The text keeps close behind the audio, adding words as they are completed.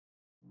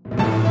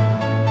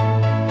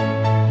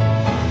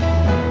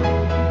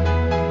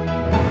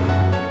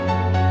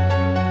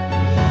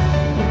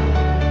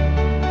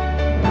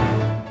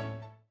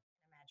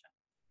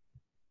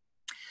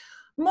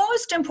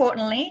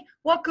importantly,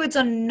 what goods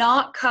are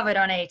not covered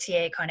on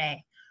ATA Carnet?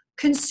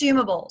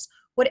 Consumables.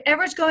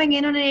 Whatever's going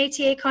in on an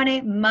ATA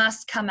Carnet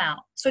must come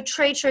out. So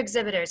trade show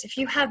exhibitors, if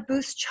you have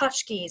booths,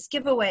 tchotchkes,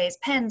 giveaways,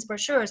 pens,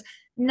 brochures,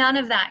 none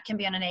of that can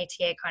be on an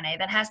ATA Carnet.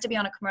 That has to be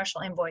on a commercial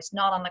invoice,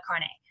 not on the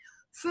Carnet.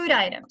 Food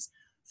items.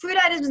 Food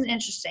items is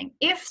interesting.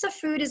 If the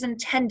food is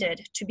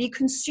intended to be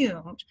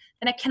consumed,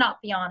 then it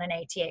cannot be on an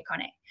ATA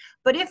Carnet.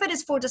 But if it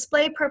is for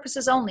display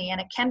purposes only,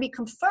 and it can be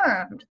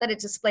confirmed that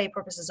it's display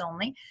purposes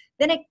only,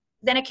 then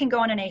it can go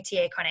on an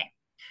ATA Carnet.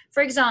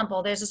 For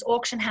example, there's this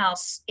auction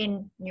house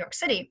in New York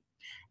City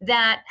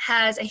that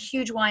has a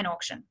huge wine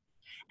auction.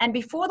 And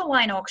before the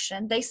wine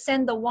auction, they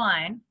send the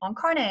wine on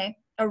Carnet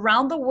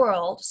around the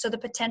world so the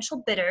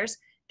potential bidders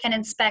can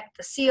inspect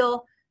the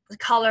seal, the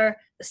color,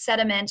 the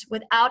sediment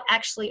without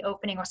actually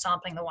opening or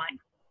sampling the wine.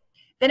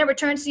 Then it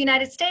returns to the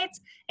United States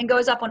and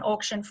goes up on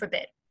auction for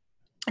bid.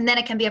 And then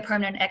it can be a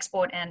permanent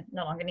export and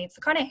no longer needs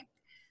the Carnet.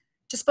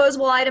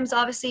 Disposable items,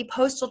 obviously,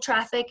 postal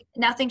traffic,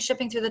 nothing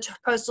shipping through the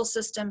postal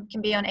system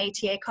can be on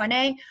ATA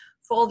Carnet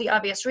for all the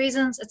obvious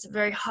reasons. It's a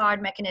very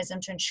hard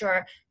mechanism to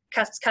ensure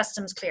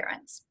customs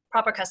clearance,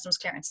 proper customs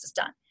clearance is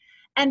done.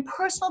 And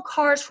personal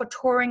cars for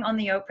touring on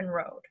the open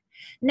road.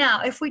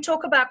 Now, if we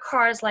talk about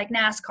cars like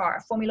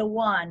NASCAR, Formula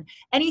One,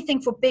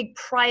 anything for big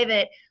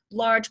private,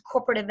 large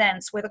corporate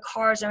events where the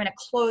cars are in a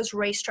closed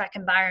racetrack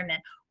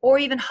environment, or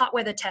even hot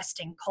weather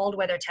testing, cold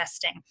weather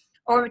testing,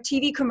 or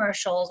TV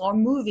commercials or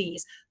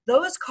movies,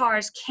 those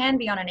cars can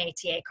be on an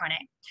ATA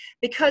Carnet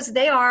because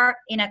they are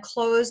in a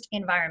closed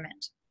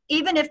environment.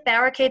 Even if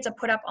barricades are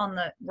put up on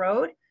the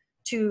road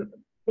to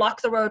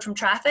block the road from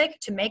traffic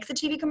to make the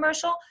TV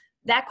commercial,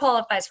 that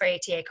qualifies for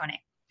ATA Carnet.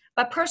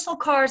 But personal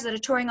cars that are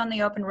touring on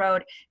the open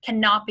road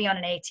cannot be on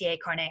an ATA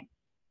Carnet.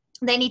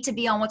 They need to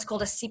be on what's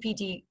called a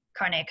CPD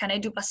Carnet,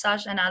 Carnet du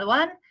Passage en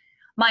Douane.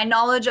 My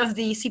knowledge of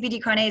the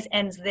CPD Carnets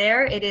ends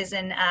there. It is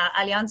an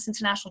Alliance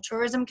International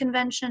Tourism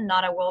Convention,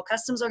 not a World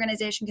Customs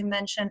Organization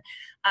convention.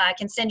 I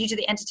can send you to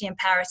the entity in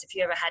Paris if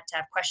you ever had to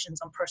have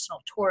questions on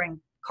personal touring,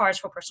 cars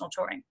for personal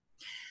touring.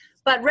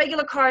 But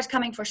regular cars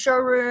coming for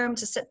showroom,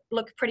 to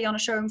look pretty on a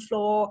showroom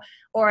floor,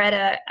 or at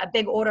a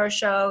big auto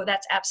show,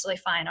 that's absolutely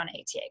fine on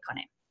ATA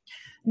Carnet.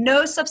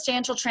 No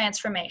substantial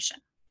transformation.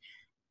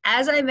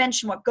 As I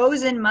mentioned, what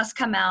goes in must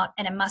come out,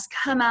 and it must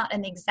come out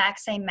in the exact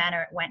same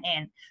manner it went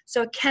in.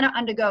 So it cannot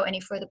undergo any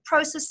further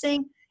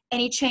processing,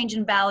 any change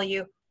in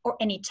value, or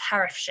any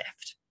tariff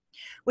shift.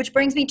 Which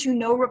brings me to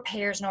no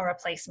repairs, no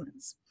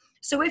replacements.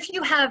 So if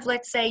you have,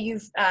 let's say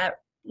you've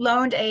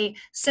loaned a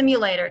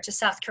simulator to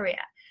South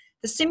Korea.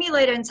 The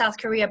simulator in South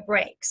Korea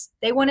breaks.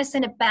 They want to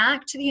send it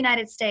back to the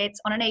United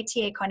States on an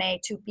ATA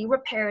Carnet to be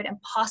repaired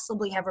and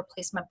possibly have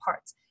replacement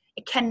parts.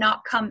 It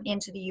cannot come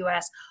into the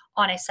US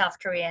on a South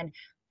Korean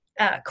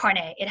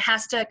Carnet. It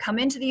has to come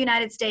into the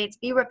United States,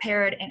 be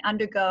repaired, and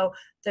undergo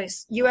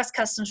those US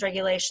customs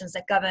regulations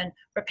that govern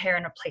repair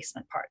and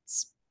replacement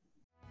parts.